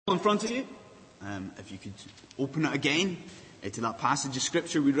In front of you, if you could open it again to that passage of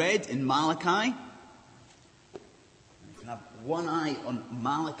scripture we read in Malachi. You can have one eye on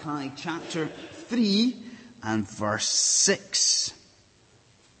Malachi chapter 3 and verse 6.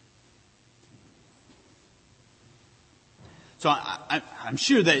 So I'm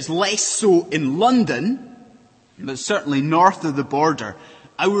sure that it's less so in London, but certainly north of the border.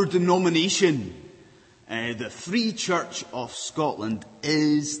 Our denomination, the Free Church of Scotland,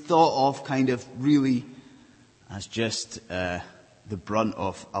 is thought of kind of really as just the brunt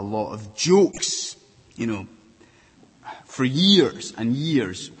of a lot of jokes. You know, for years and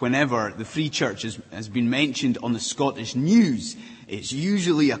years, whenever the Free Church has been mentioned on the Scottish news, it's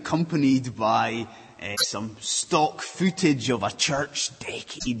usually accompanied by some stock footage of a church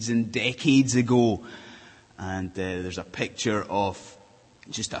decades and decades ago. And there's a picture of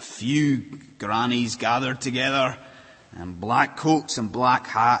just a few grannies gathered together, and black coats and black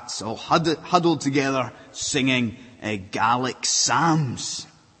hats, all huddled together, singing Gaelic psalms.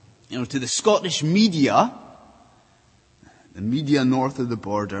 You know, to the Scottish media, the media north of the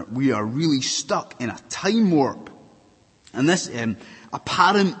border, we are really stuck in a time warp. And this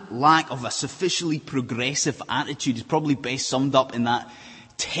apparent lack of a sufficiently progressive attitude is probably best summed up in that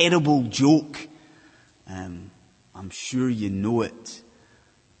terrible joke. I'm sure you know it.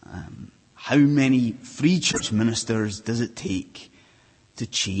 How many Free Church ministers does it take to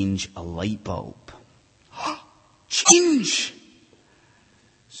change a light bulb? Change!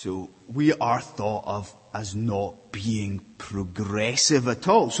 So we are thought of as not being progressive at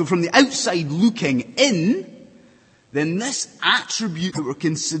all. So from the outside looking in, then this attribute that we're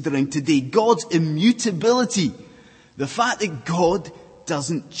considering today, God's immutability, the fact that God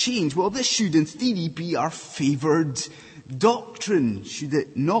doesn't change, well, this should in theory be our favoured doctrine, should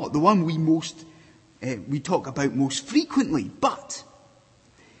it not? The one we talk about most frequently. But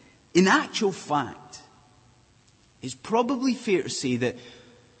in actual fact, it's probably fair to say that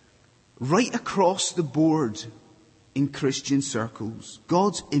right across the board in Christian circles,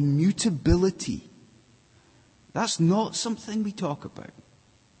 God's immutability, that's not something we talk about.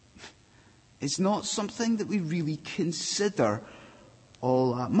 It's not something that we really consider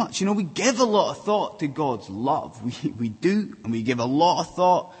all that much. You know, we give a lot of thought to God's love. We do, and we give a lot of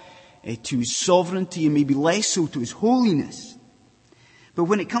thought to His sovereignty, and maybe less so to His holiness. But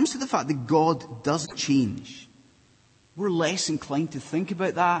when it comes to the fact that God doesn't change, we're less inclined to think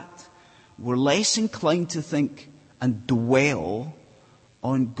about that. We're less inclined to think and dwell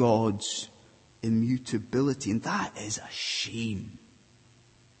on God's immutability. And that is a shame.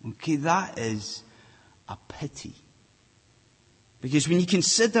 Okay, that is a pity. Because when you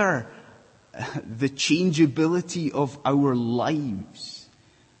consider the changeability of our lives,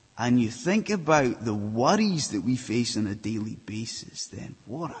 and you think about the worries that we face on a daily basis, then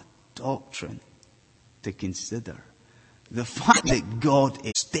what a doctrine to consider. The fact that God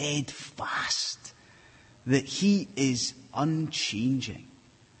is steadfast, that He is unchanging.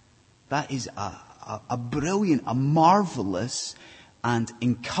 That is a brilliant, a marvelous and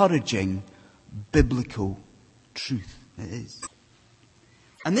encouraging biblical truth. It is.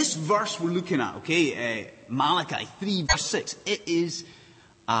 And this verse we're looking at, Malachi 3 verse 6, it is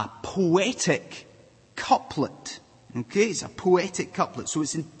a poetic couplet. Okay, it's a poetic couplet. So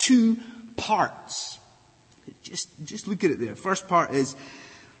it's in two parts. Just look at it there. First part is,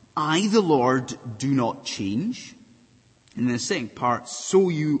 I, the Lord, do not change. And then the second part, so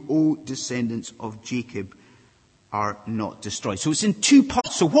you, O descendants of Jacob, are not destroyed. So it's in two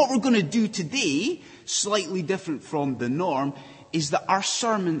parts. So what we're going to do today, slightly different from the norm, is that our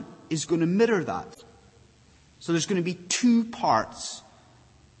sermon is going to mirror that. So there's going to be two parts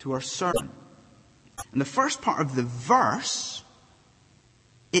to our sermon. And the first part of the verse,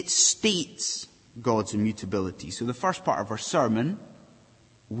 it states God's immutability. So the first part of our sermon,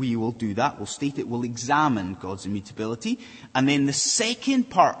 we will do that. We'll state it. We'll examine God's immutability. And then the second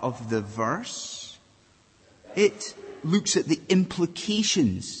part of the verse, it looks at the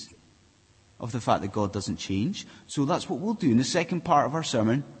implications of the fact that God doesn't change. So that's what we'll do. In the second part of our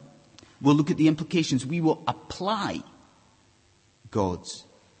sermon, we'll look at the implications. We will apply God's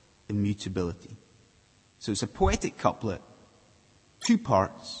immutability. So it's a poetic couplet, two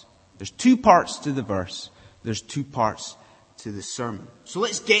parts. There's two parts to the verse. There's two parts to the sermon. So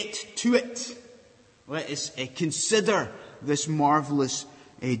let's get to it. Let us consider this marvelous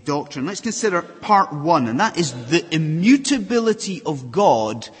doctrine. Let's consider part one, and that is the immutability of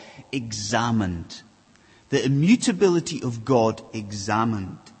God examined. The immutability of God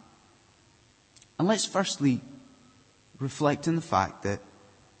examined. And let's firstly reflect on the fact that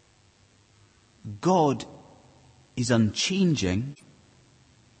God is unchanging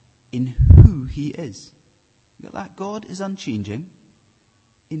in who he is. You got that? God is unchanging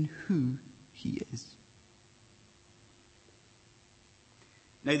in who he is.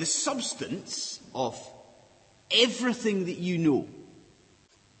 Now, the substance of everything that you know,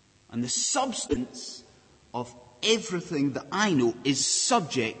 and the substance of everything that I know, is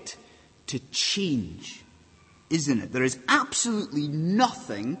subject to change, isn't it? There is absolutely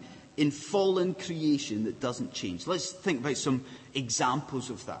nothing in fallen creation that doesn't change. Let's think about some examples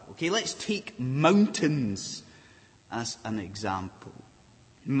of that. Okay, let's take mountains as an example.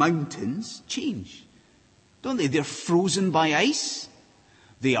 Mountains change, don't they? They're frozen by ice.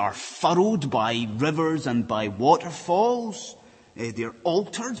 They are furrowed by rivers and by waterfalls. They're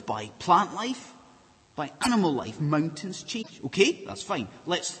altered by plant life, by animal life. Mountains change. Okay, that's fine.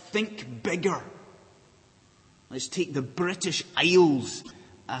 Let's think bigger. Let's take the British Isles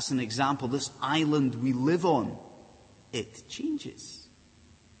as an example. This island we live on, it changes.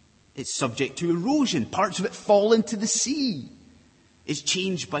 It's subject to erosion. Parts of it fall into the sea. It's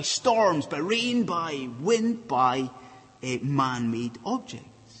changed by storms, by rain, by wind, by man-made objects.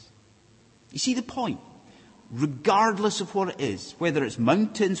 You see the point? Regardless of what it is, whether it's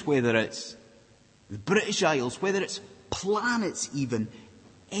mountains, whether it's the British Isles, whether it's planets even,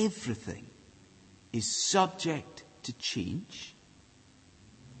 everything is subject to change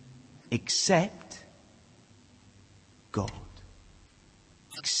except God.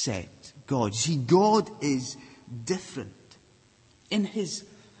 Except God. You see, God is different. In his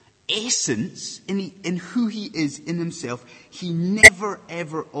essence, in who he is in himself, he never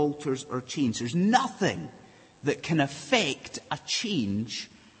ever alters or changes. There's nothing that can affect a change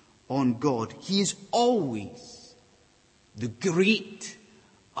on God. He is always the great,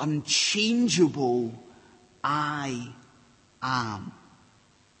 unchangeable I am.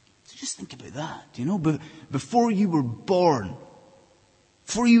 So just think about that. You know, before you were born,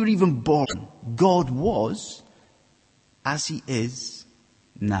 before you were even born, God was as he is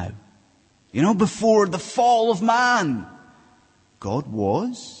now. You know, before the fall of man, God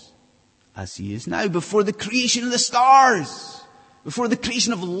was as he is now. Before the creation of the stars, before the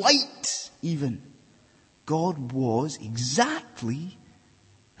creation of light even, God was exactly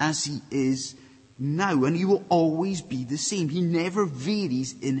as he is now. And he will always be the same. He never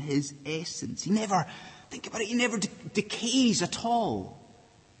varies in his essence. He never, think about it, he never decays at all.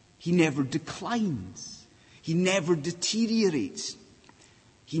 He never declines. He never deteriorates.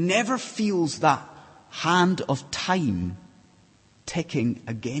 He never feels that hand of time ticking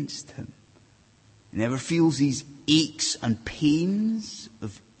against him. He never feels these aches and pains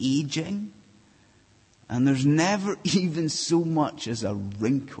of aging. And there's never even so much as a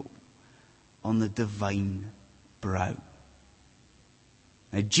wrinkle on the divine brow.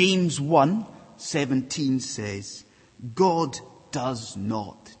 Now, James 1:17 says, God does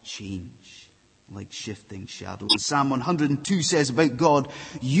not change like shifting shadows. Psalm 102 says about God,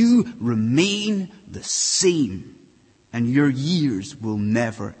 you remain the same and your years will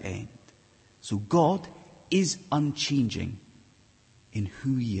never end. So God is unchanging in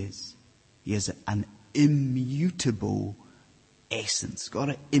who he is. He has an immutable essence. Got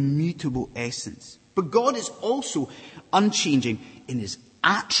an immutable essence. But God is also unchanging in his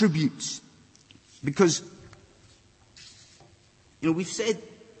attributes. Because, you know, we've said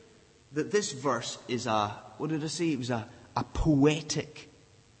that this verse is what did I say? It was a poetic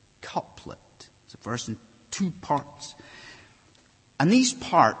couplet. It's a verse in two parts. And these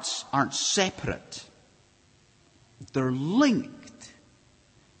parts aren't separate. They're linked.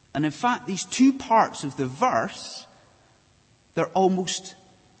 And in fact, these two parts of the verse, they're almost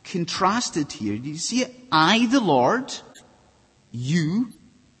contrasted here. Do you see it? I, the Lord, you,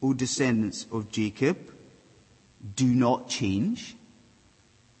 O descendants of Jacob, do not change,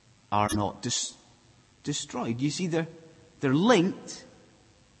 are not destroyed. You see, they're linked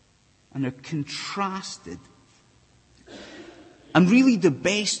and they're contrasted. And really the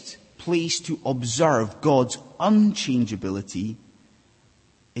best place to observe God's unchangeability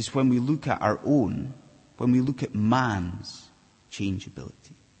is when we look at our own, when we look at man's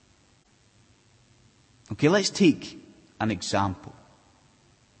changeability. Okay, let's take an example.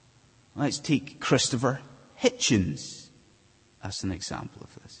 Let's take Christopher Hitchens as an example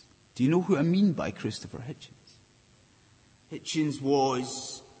of this. Do you know who I mean by Christopher Hitchens? Hitchens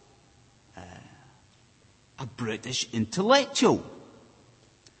was a British intellectual.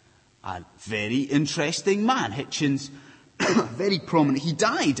 A very interesting man. Hitchens, very prominent. He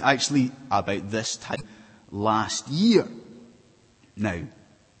died actually about this time last year. Now,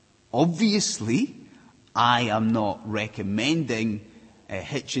 obviously, I am not recommending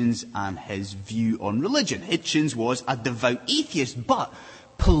Hitchens and his view on religion. Hitchens was a devout atheist, but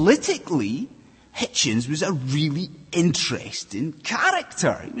politically, Hitchens was a really interesting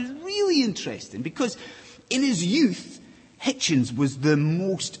character. He was really interesting because in his youth, Hitchens was the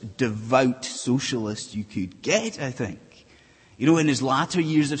most devout socialist you could get, I think. You know, in his latter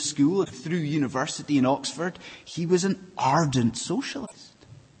years of school, through university in Oxford, he was an ardent socialist.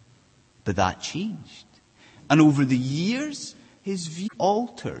 But that changed. And over the years, his view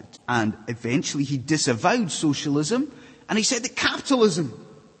altered. And eventually he disavowed socialism, and he said that capitalism,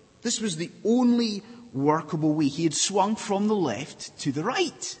 this was the only workable way. He had swung from the left to the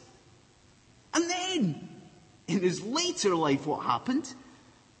right. And then, in his later life, what happened?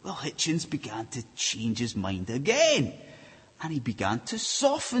 Well, Hitchens began to change his mind again. And he began to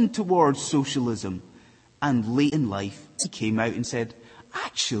soften towards socialism. And late in life, he came out and said,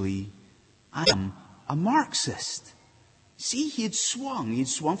 actually, I am a Marxist. See, he had swung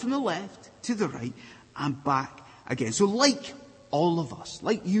from the left to the right and back again. So like all of us,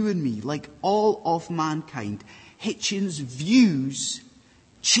 like you and me, like all of mankind, Hitchens' views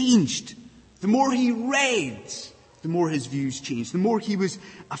changed. The more he read, the more his views changed. The more he was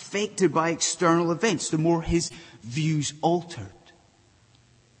affected by external events, the more his views altered.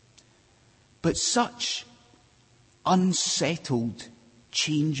 But such unsettled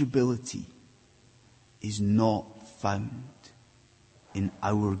changeability is not found in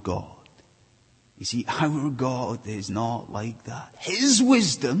our God. You see, our God is not like that. His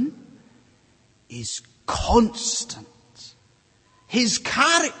wisdom is constant. His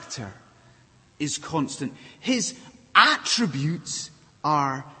character is constant. His attributes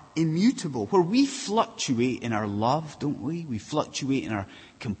are immutable. Where we fluctuate in our love, don't we? We fluctuate in our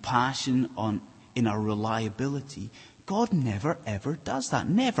compassion, in our reliability. God never ever does that.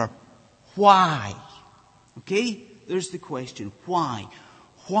 Never. Why? Okay? There's the question. Why?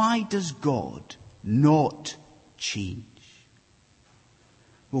 Why does God not change?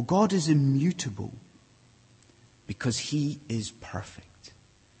 Well, God is immutable because He is perfect.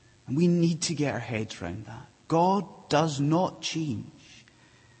 And we need to get our heads around that. God does not change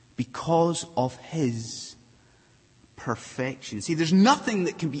because of His perfection. See, there's nothing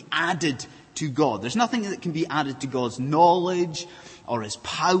that can be added to God. There's nothing that can be added to God's knowledge or His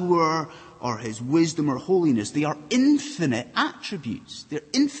power or His wisdom or holiness. They are infinite attributes. They're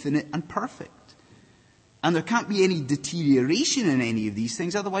infinite and perfect. And there can't be any deterioration in any of these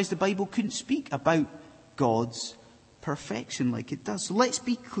things. Otherwise the Bible couldn't speak about God's perfection like it does. So let's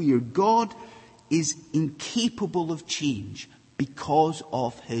be clear. God is incapable of change because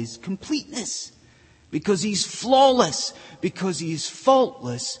of His completeness. Because He's flawless. Because He is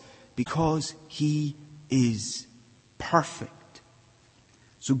faultless. Because He is perfect.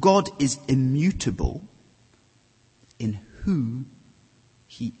 So God is immutable in who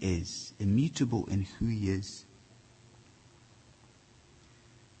He is. Immutable in who He is.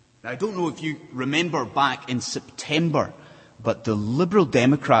 Now, I don't know if you remember back in September, but the Liberal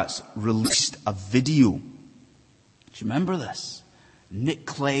Democrats released a video. Do you remember this? Nick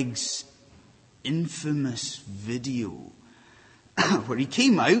Clegg's infamous video where he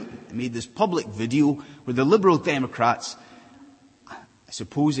came out and made this public video where the Liberal Democrats, I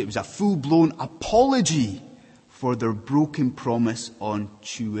suppose it was a full-blown apology for their broken promise on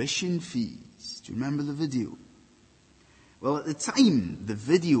tuition fees. Do you remember the video? Well, at the time, the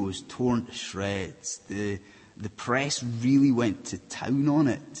video was torn to shreds. The press really went to town on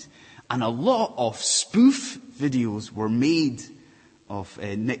it. And a lot of spoof videos were made of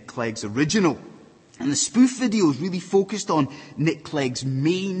Nick Clegg's original. And the spoof videos really focused on Nick Clegg's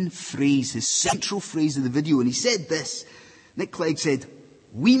main phrase, his central phrase of the video. And he said this. Nick Clegg said,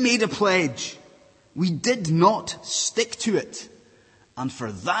 "We made a pledge. We did not stick to it. And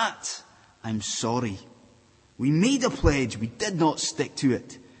for that, I'm sorry. We made a pledge. We did not stick to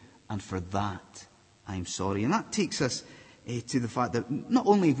it. And for that, I'm sorry." And that takes us to the fact that not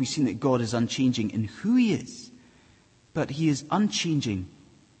only have we seen that God is unchanging in who He is, but He is unchanging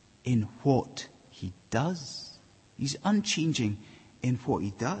in what He does. He's unchanging in what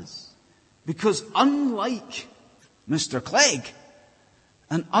He does. Because unlike Mr. Clegg,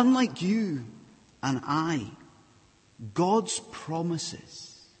 and unlike you and I, God's promises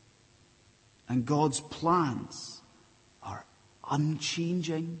and God's plans are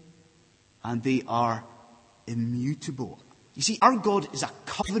unchanging and they are immutable. You see, our God is a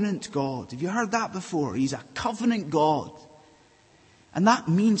covenant God. Have you heard that before? He's a covenant God. And that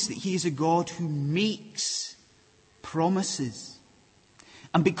means that He is a God who makes promises.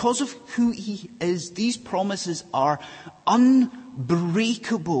 And because of who He is, these promises are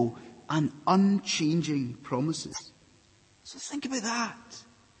unbreakable and unchanging promises. So think about that.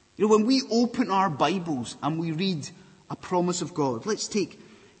 You know, when we open our Bibles and we read a promise of God, let's take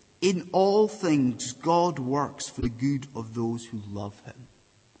In all things, God works for the good of those who love him.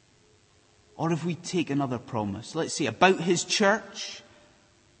 Or if we take another promise, let's say about his church,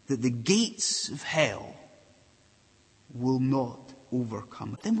 that the gates of hell will not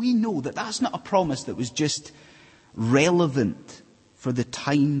overcome it. Then we know that that's not a promise that was just relevant for the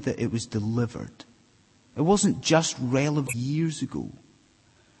time that it was delivered. It wasn't just relevant years ago.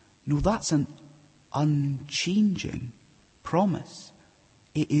 No, that's an unchanging promise.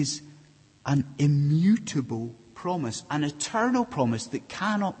 It is an immutable promise, an eternal promise that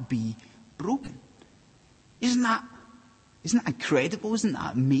cannot be broken. Isn't that incredible? Isn't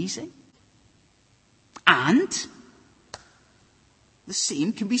that amazing? And the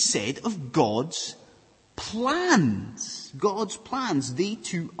same can be said of God's plans. God's plans, they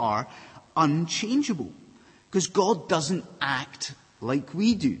too are unchangeable. Because God doesn't act like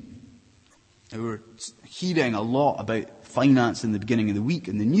we do. We were hearing a lot about finance in the beginning of the week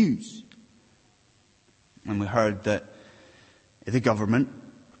in the news. And we heard that the government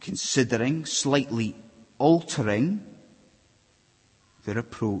considering slightly altering their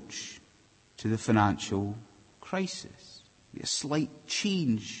approach to the financial crisis. A slight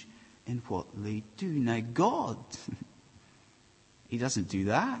change in what they do. Now God, he doesn't do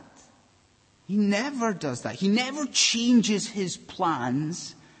that. He never does that. He never changes his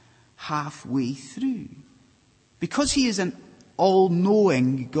plans halfway through. Because he is an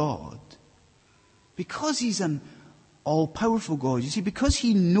all-knowing God, because he's an all-powerful God, you see, because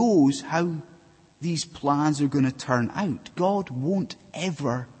he knows how these plans are going to turn out, God won't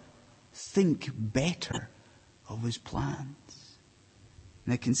ever think better of his plans.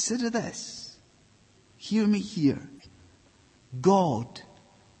 Now consider this. Hear me here. God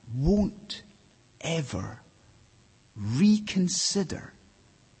won't ever reconsider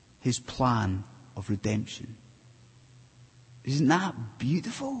his plan of redemption. Isn't that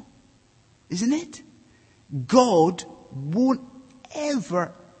beautiful? Isn't it? God won't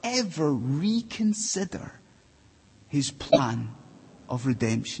ever reconsider his plan of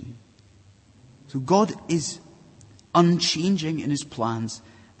redemption. So God is unchanging in his plans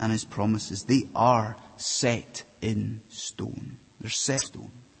and his promises. They are set in stone. They're set in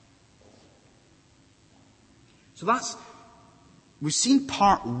stone. So we've seen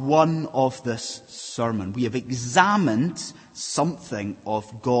part one of this sermon. We have examined something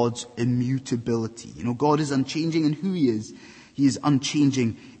of God's immutability. You know, God is unchanging in who he is. He is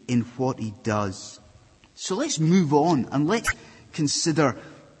unchanging in what he does. So let's move on and let's consider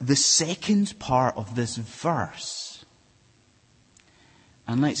the second part of this verse.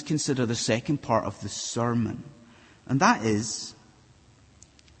 And let's consider the second part of the sermon. And that is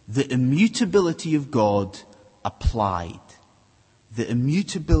the immutability of God applied. The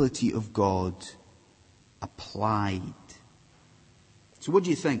immutability of God applied. So what do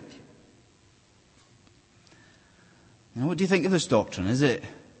you think? What do you think of this doctrine? Is it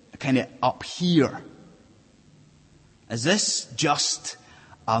kind of up here? Is this just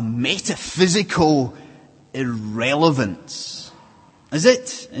a metaphysical irrelevance? Is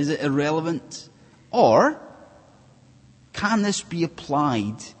it? Is it irrelevant? Or can this be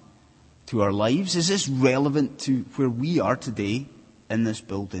applied to our lives? Is this relevant to where we are today in this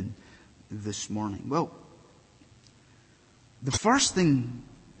building this morning? Well, the first thing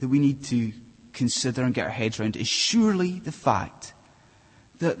that we need to consider and get our heads around is surely the fact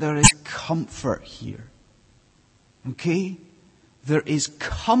that there is comfort here. Okay? There is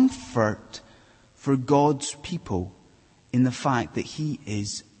comfort for God's people in the fact that he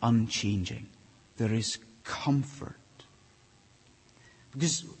is unchanging. There is comfort.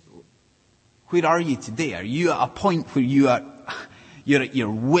 Because where are you today? Are you at a point where you're at your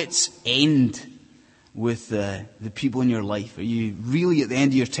wit's end with the people in your life? Are you really at the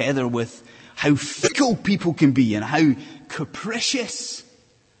end of your tether with how fickle people can be and how capricious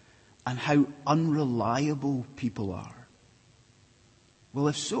and how unreliable people are? Well,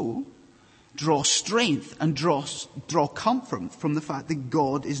 if so, draw strength and draw comfort from the fact that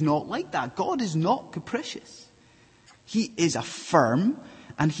God is not like that. God is not capricious. He is a firm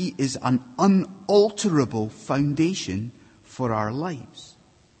and he is an unalterable foundation for our lives.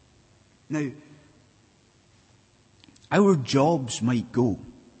 Now, our jobs might go,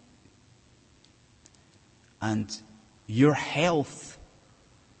 and your health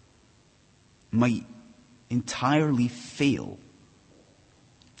might entirely fail,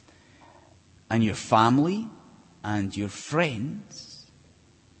 and your family and your friends,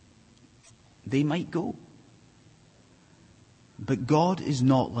 they might go. But God is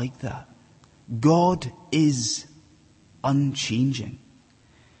not like that. God is unchanging,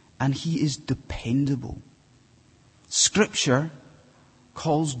 and he is dependable. Scripture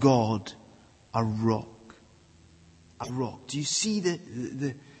calls God a rock. A rock. Do you see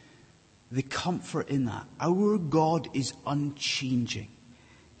the comfort in that? Our God is unchanging.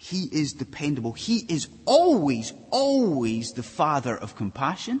 He is dependable. He is always, always the Father of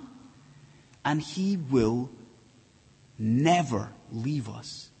compassion. And He will never leave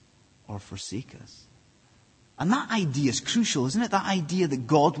us or forsake us. And that idea is crucial, isn't it? That idea that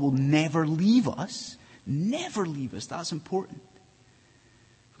God will never leave us. Never leave us. That's important.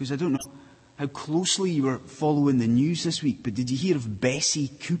 Because I don't know how closely you were following the news this week, but did you hear of Bessie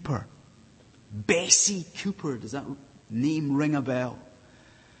Cooper? Bessie Cooper. Does that name ring a bell?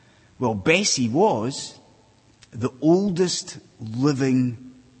 Well, Bessie was the oldest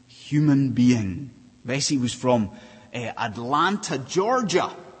living human being. Bessie was from Atlanta, Georgia,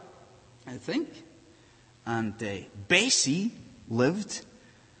 I think. And Bessie lived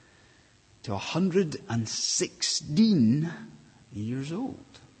to 116 years old.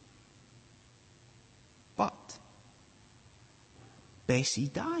 But Bessie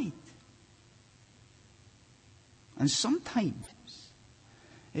died. And sometimes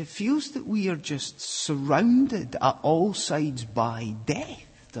it feels that we are just surrounded at all sides by death,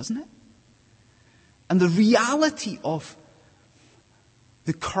 doesn't it? And the reality of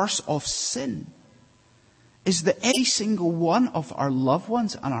the curse of sin is that every single one of our loved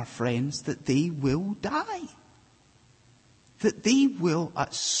ones and our friends, that they will die. That they will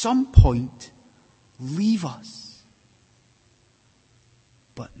at some point leave us.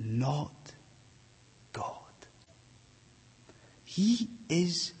 But not God. He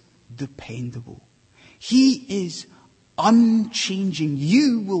is dependable. He is unchanging.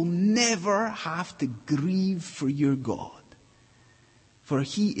 You will never have to grieve for your God. For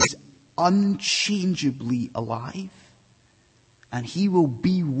He is unchangeably alive. And He will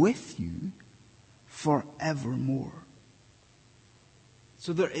be with you forevermore.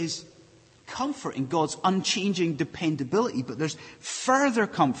 So there is comfort in God's unchanging dependability, but there's further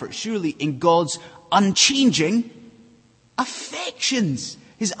comfort, surely, in God's unchanging affections.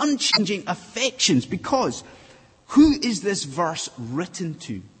 His unchanging affections. Because who is this verse written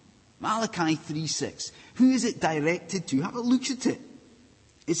to? Malachi 3:6. Who is it directed to? Have a look at it.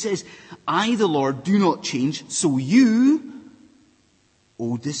 It says, I, the Lord, do not change, so you,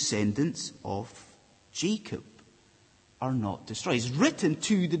 O descendants of Jacob, are not destroyed. It's written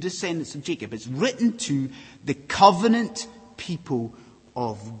to the descendants of Jacob. It's written to the covenant people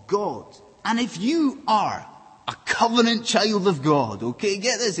of God. And if you are a covenant child of God, okay,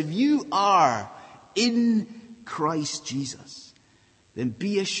 get this, if you are in Christ Jesus, then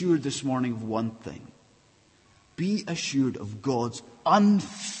be assured this morning of one thing. Be assured of God's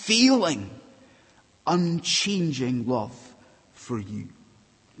unfailing, unchanging love for you.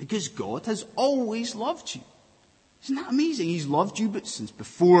 Because God has always loved you. Isn't that amazing? He's loved you, but since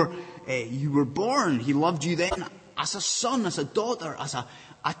before you were born, He loved you then as a son, as a daughter, as a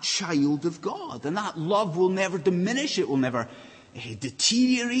child of God. And that love will never diminish. It will never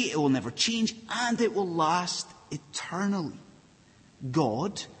deteriorate. It will never change. And it will last eternally.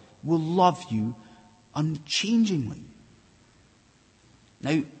 God will love you unchangingly.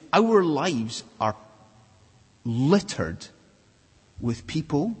 Now, our lives are littered with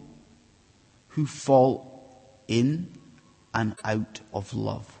people who fall in and out of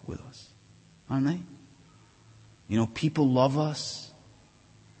love with us. Aren't they? You know, people love us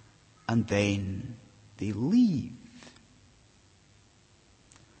and then they leave.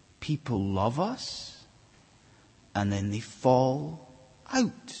 People love us and then they fall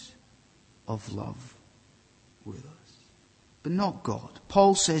out of love with us. But not God.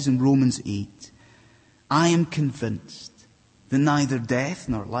 Paul says in Romans 8, I am convinced that neither death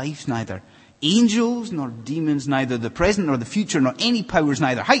nor life, neither angels nor demons, neither the present nor the future, nor any powers,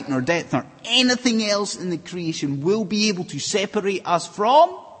 neither height nor depth, nor anything else in the creation will be able to separate us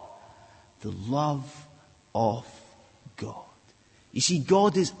from the love of God. You see,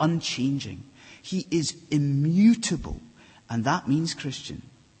 God is unchanging. He is immutable. And that means, Christian,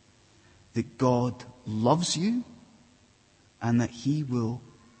 that God loves you and that He will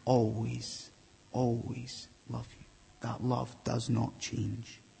always, always love you. That love does not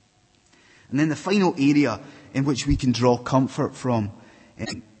change. And then the final area in which we can draw comfort from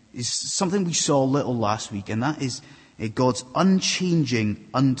is something we saw a little last week, and that is God's unchanging,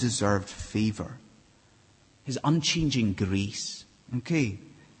 undeserved favour. His unchanging grace. Okay?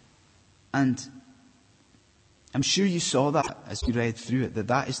 And I'm sure you saw that as you read through it,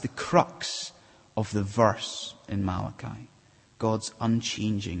 that is the crux of the verse in Malachi. God's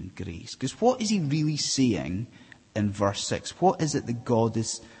unchanging grace. Because what is He really saying in verse 6? What is it that God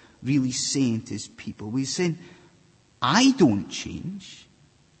is really saying to His people? Well, He's saying, I don't change.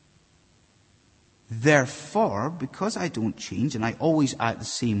 Therefore, because I don't change and I always act the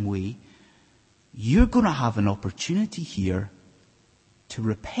same way, you're going to have an opportunity here to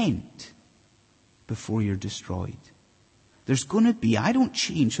repent before you're destroyed. There's going to be, I don't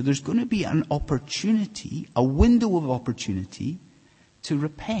change, so there's going to be an opportunity, a window of opportunity to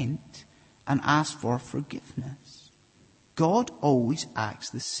repent and ask for forgiveness. God always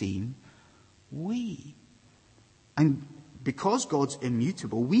acts the same way. And because God's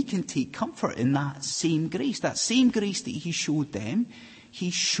immutable, we can take comfort in that same grace. That same grace that he showed them,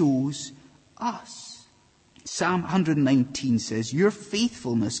 he shows us. Psalm 119 says, your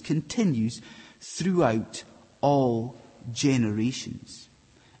faithfulness continues throughout all generations.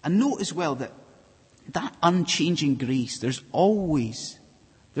 And note as well that unchanging grace, there's always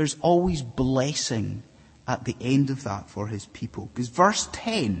blessing at the end of that for his people. Because verse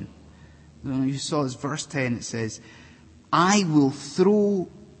 10, you saw this verse 10, it says, I will throw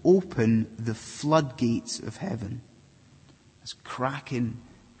open the floodgates of heaven. That's cracking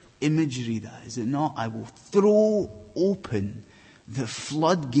imagery, that, is it not? I will throw open the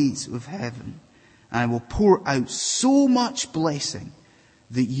floodgates of heaven, and I will pour out so much blessing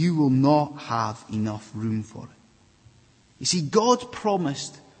that you will not have enough room for it. You see, God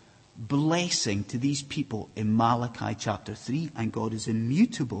promised blessing to these people in Malachi chapter 3, and God is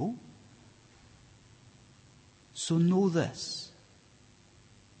immutable. So know this.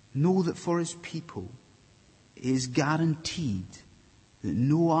 Know that for his people, it is guaranteed that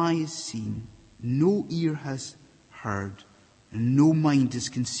no eye has seen, no ear has heard, and no mind has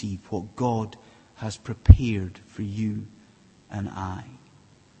conceived what God has prepared for you and I.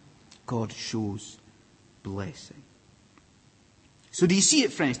 God shows blessing. So do you see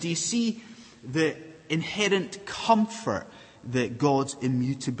it, friends? Do you see the inherent comfort that God's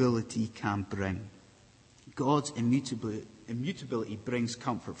immutability can bring? God's immutability brings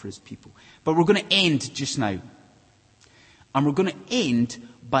comfort for his people. But we're going to end just now. And we're going to end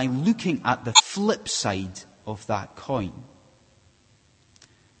by looking at the flip side of that coin.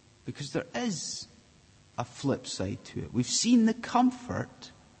 Because there is a flip side to it. We've seen the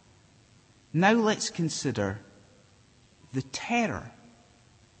comfort. Now let's consider the terror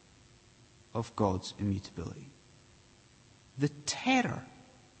of God's immutability. The terror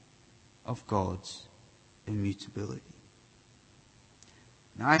of God's immutability.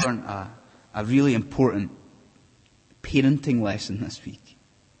 Now, I learned a really important parenting lesson this week.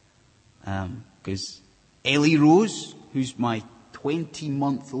 Because Ellie Rose, who's my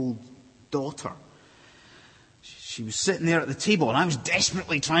 20-month-old daughter, she was sitting there at the table and I was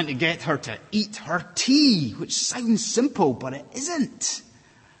desperately trying to get her to eat her tea, which sounds simple, but it isn't.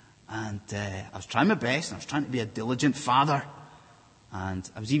 And I was trying my best, and I was trying to be a diligent father. And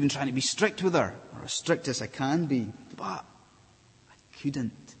I was even trying to be strict with her, or as strict as I can be, but I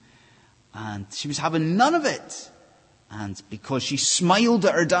couldn't. And she was having none of it. And because she smiled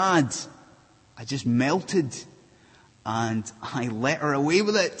at her dad, I just melted. And I let her away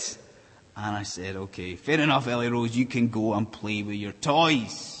with it. And I said, okay, fair enough, Ellie Rose, you can go and play with your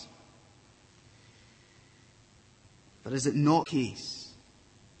toys. But is it not the case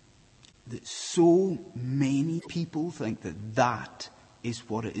that so many people think that that is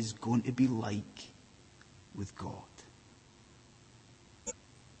what it is going to be like with God?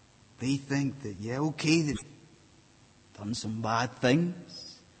 They think that, yeah, okay, they've done some bad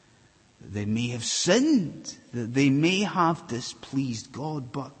things, that they may have sinned, that they may have displeased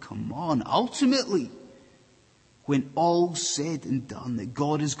God, but come on, ultimately, when all's said and done, that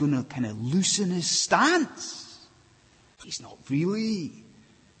God is going to kind of loosen his stance. He's not really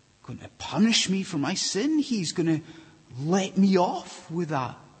going to punish me for my sin. He's going to let me off with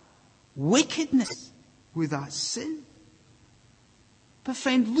that wickedness, with that sin. But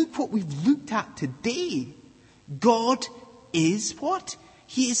friend, look what we've looked at today. God is what?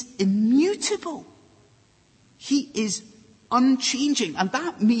 He is immutable. He is unchanging. And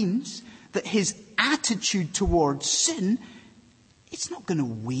that means that his attitude towards sin, it's not going to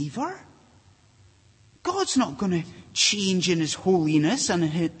waver. God's not going to change in his holiness and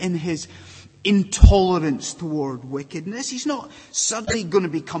in his intolerance toward wickedness. He's not suddenly going to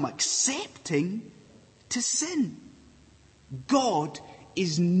become accepting to sin. God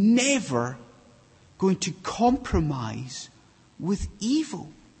is never going to compromise with evil.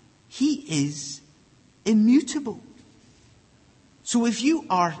 He is immutable. So if you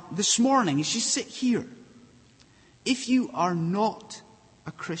are, this morning, as you sit here, if you are not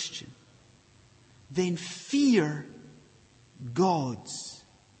a Christian, then fear God's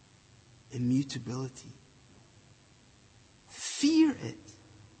immutability. Fear it.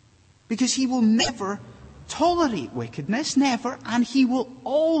 Because he will never tolerate wickedness, never, and he will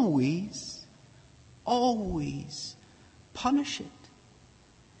always always punish it.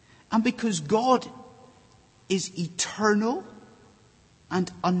 And because God is eternal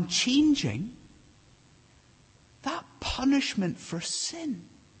and unchanging, that punishment for sin,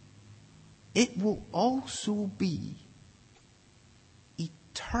 it will also be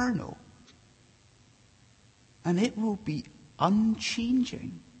eternal. And it will be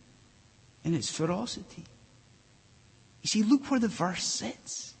unchanging in its ferocity. You see, look where the verse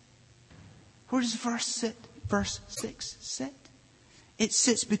sits. Where does verse 6 sit? It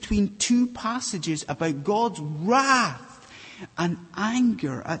sits between two passages about God's wrath and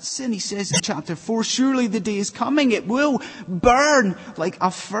anger at sin. He says in chapter 4, surely the day is coming, it will burn like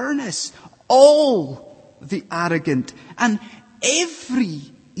a furnace, all the arrogant, and every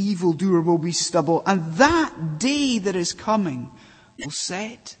evildoer will be stubble, and that day that is coming will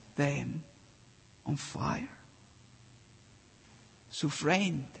set them on fire. So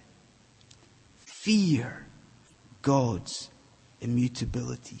friend, fear God's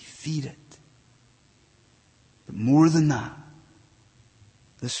immutability. Fear it. But more than that,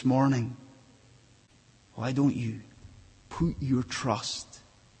 this morning, why don't you put your trust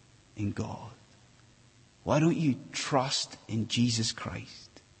in God? Why don't you trust in Jesus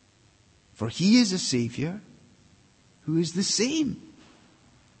Christ? For He is a Savior who is the same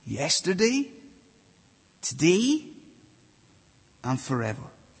yesterday, today, and forever.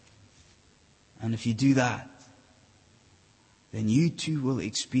 And if you do that, then you too will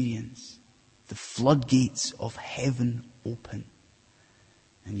experience the floodgates of heaven open.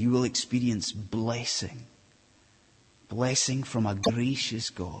 And you will experience blessing. Blessing from a gracious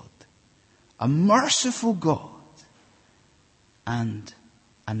God, a merciful God, and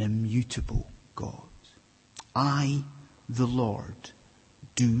an immutable God. I, the Lord,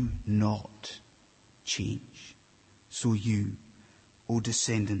 do not change. So you, O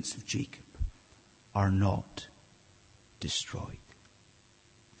descendants of Jacob, are not destroyed.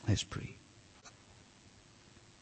 Let's pray.